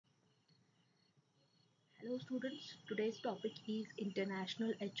Hello students, today's topic is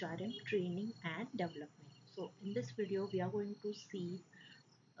International HRM Training and Development. So in this video we are going to see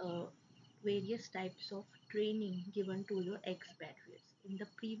uh, various types of training given to the expatriates. In the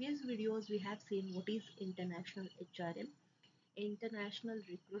previous videos we have seen what is International HRM, International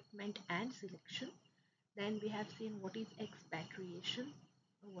Recruitment and Selection. Then we have seen what is expatriation,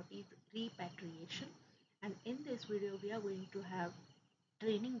 what is repatriation, and in this video we are going to have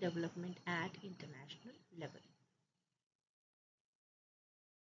training development at international level.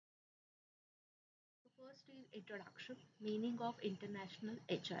 So first is introduction, meaning of international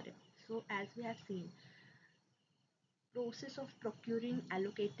HRM. So as we have seen, process of procuring,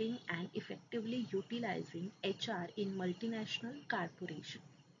 allocating and effectively utilizing HR in multinational corporation.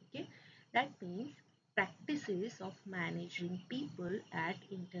 Okay, that means practices of managing people at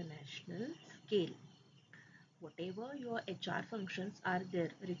international scale. Whatever your HR functions are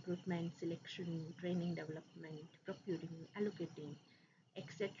there, recruitment, selection, training, development, procuring, allocating,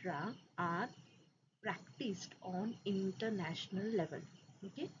 etc., are practiced on international level.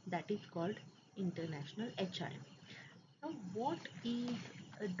 Okay, that is called international HRM. Now what is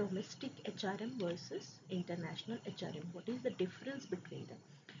a domestic HRM versus international HRM? What is the difference between them?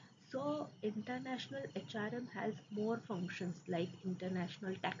 So international HRM has more functions like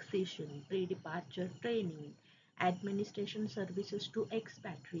international taxation, pre-departure training, administration services to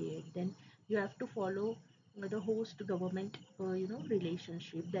expatriate. Then you have to follow the host government,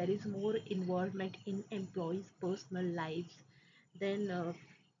 relationship. There is more involvement in employees' personal lives. Then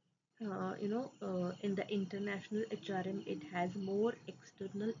in the international HRM, it has more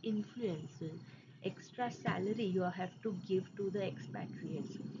external influences, extra salary you have to give to the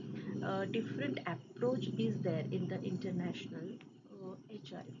expatriates. Different approach is there in the international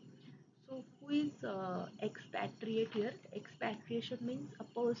HRM. So who is expatriate here? Expatriation means a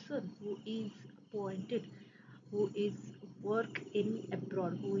person who is appointed, who is work in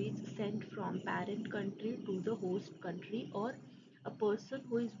abroad, who is sent from parent country to the host country, or a person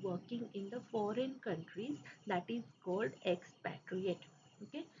who is working in the foreign countries, that is called expatriate.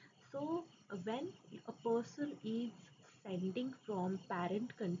 Okay, so when a person is sending from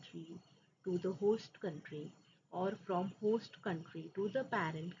parent country to the host country, or from host country to the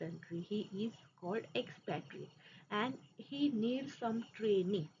parent country, he is called expatriate, and he needs some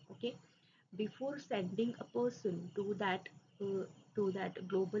training. Okay, before sending a person uh, to that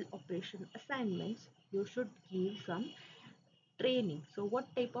global operation assignments, you should give some training. So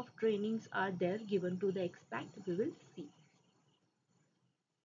what type of trainings are there given to the expat, we will see.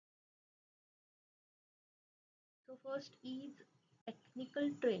 So first is technical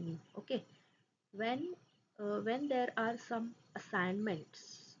training. Okay, when when there are some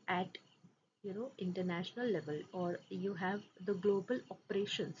assignments at international level, or you have the global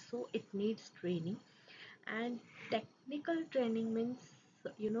operations, so it needs training. And technical training means,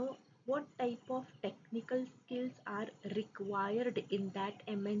 what type of technical skills are required in that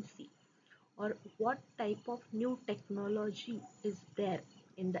MNC, or what type of new technology is there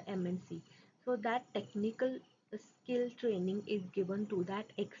in the MNC. So that technical skill training is given to that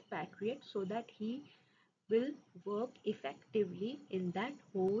expatriate so that he will work effectively in that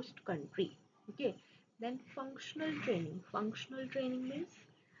host country. Okay, then functional training. Functional training means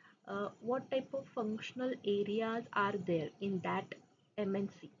what type of functional areas are there in that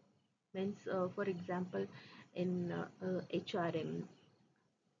MNC. Means, for example, in HRM,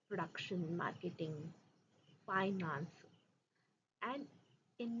 production, marketing, finance, and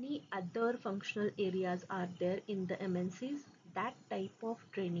any other functional areas are there in the MNCs, that type of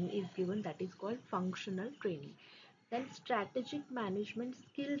training is given, that is called functional training. Then strategic management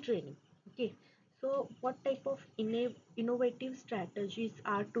skill training. Okay, so what type of innovative strategies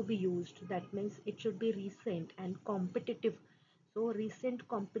are to be used? That means it should be recent and competitive. So recent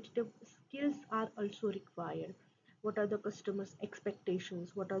competitive skills are also required. What are the customers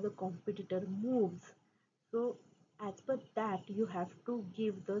expectations? What are the competitor moves? So as per that, you have to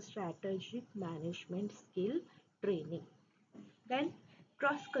give the strategic management skill training. Then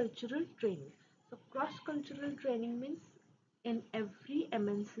cross-cultural training. So cross-cultural training means in every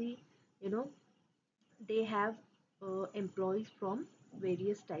MNC, you know, they have employees from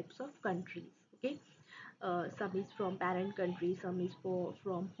various types of countries. Okay, some is from parent country, some is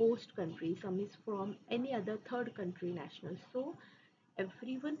from host country, some is from any other third country nationals. So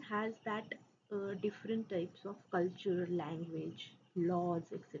everyone has that different types of culture, language, laws,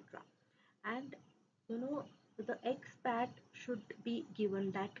 etc. And you know, the expat should be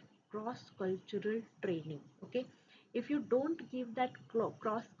given that cross cultural training. Okay, if you don't give that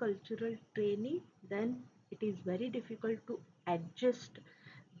cross cultural training, then it is very difficult to adjust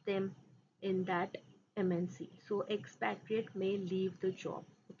them in that MNC. So expatriate may leave the job.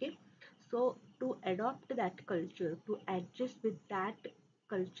 Okay. So to adopt that culture, to adjust with that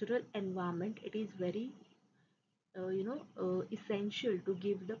cultural environment, it is very essential to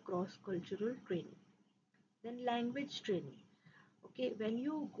give the cross cultural training. Then language training. Okay, when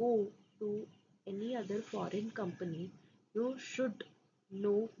you go to any other foreign company, you should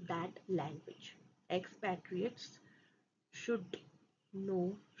know that language. Expatriates should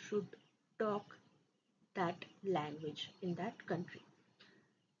know, should talk that language in that country.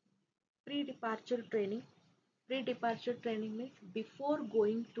 Pre-departure training. Pre-departure training means before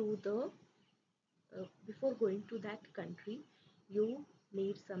going to that country, you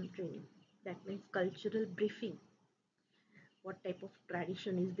need some training. That means cultural briefing. What type of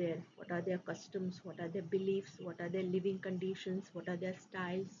tradition is there? What are their customs? What are their beliefs? What are their living conditions? What are their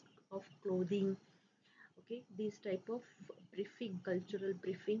styles of clothing? Okay, this type of briefing, cultural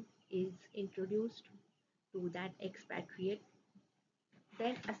briefing, is introduced to that expatriate.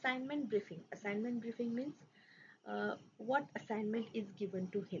 Then assignment briefing. Assignment briefing means what assignment is given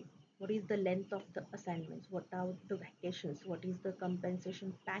to him, what is the length of the assignments, what are the vacations, what is the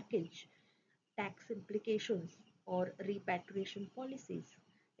compensation package, tax implications or repatriation policies,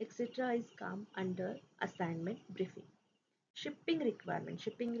 etc. is come under assignment briefing. Shipping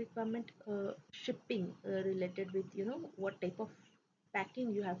related with what type of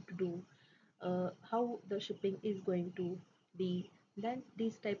packing you have to do, how the shipping is going to be. Then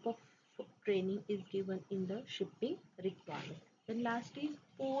this type of training is given in the shipping requirement. Then last is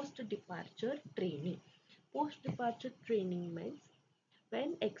post departure training. Post departure training means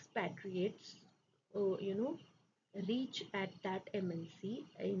when expatriates reach at that MNC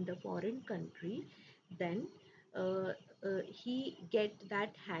in the foreign country, then he get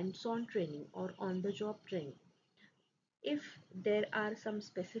that hands-on training or on-the-job training. If there are some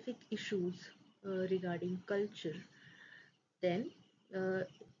specific issues regarding culture, then uh,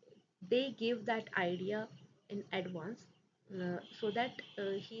 they give that idea in advance, so that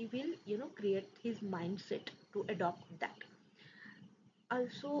he will create his mindset to adopt that.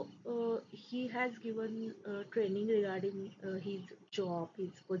 Also, he has given training regarding his job,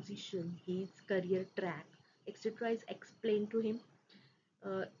 his position, his career track, etc. is explained to him,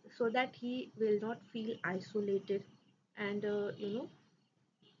 uh, so that he will not feel isolated, and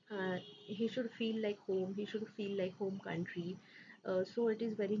he should feel like home, he should feel like home country. So it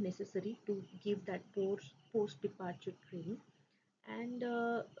is very necessary to give that post departure training, and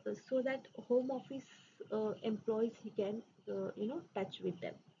so that home office employees he can touch with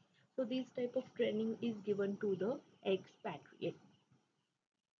them. So this type of training is given to the expatriate.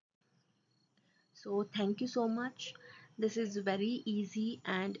 So thank you so much. This is very easy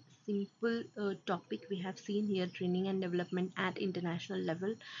and simple topic we have seen here, training and development at international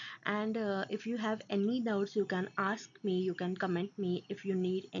level. And if you have any doubts, you can ask me, you can comment me if you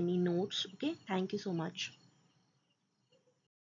need any notes. Okay, thank you so much.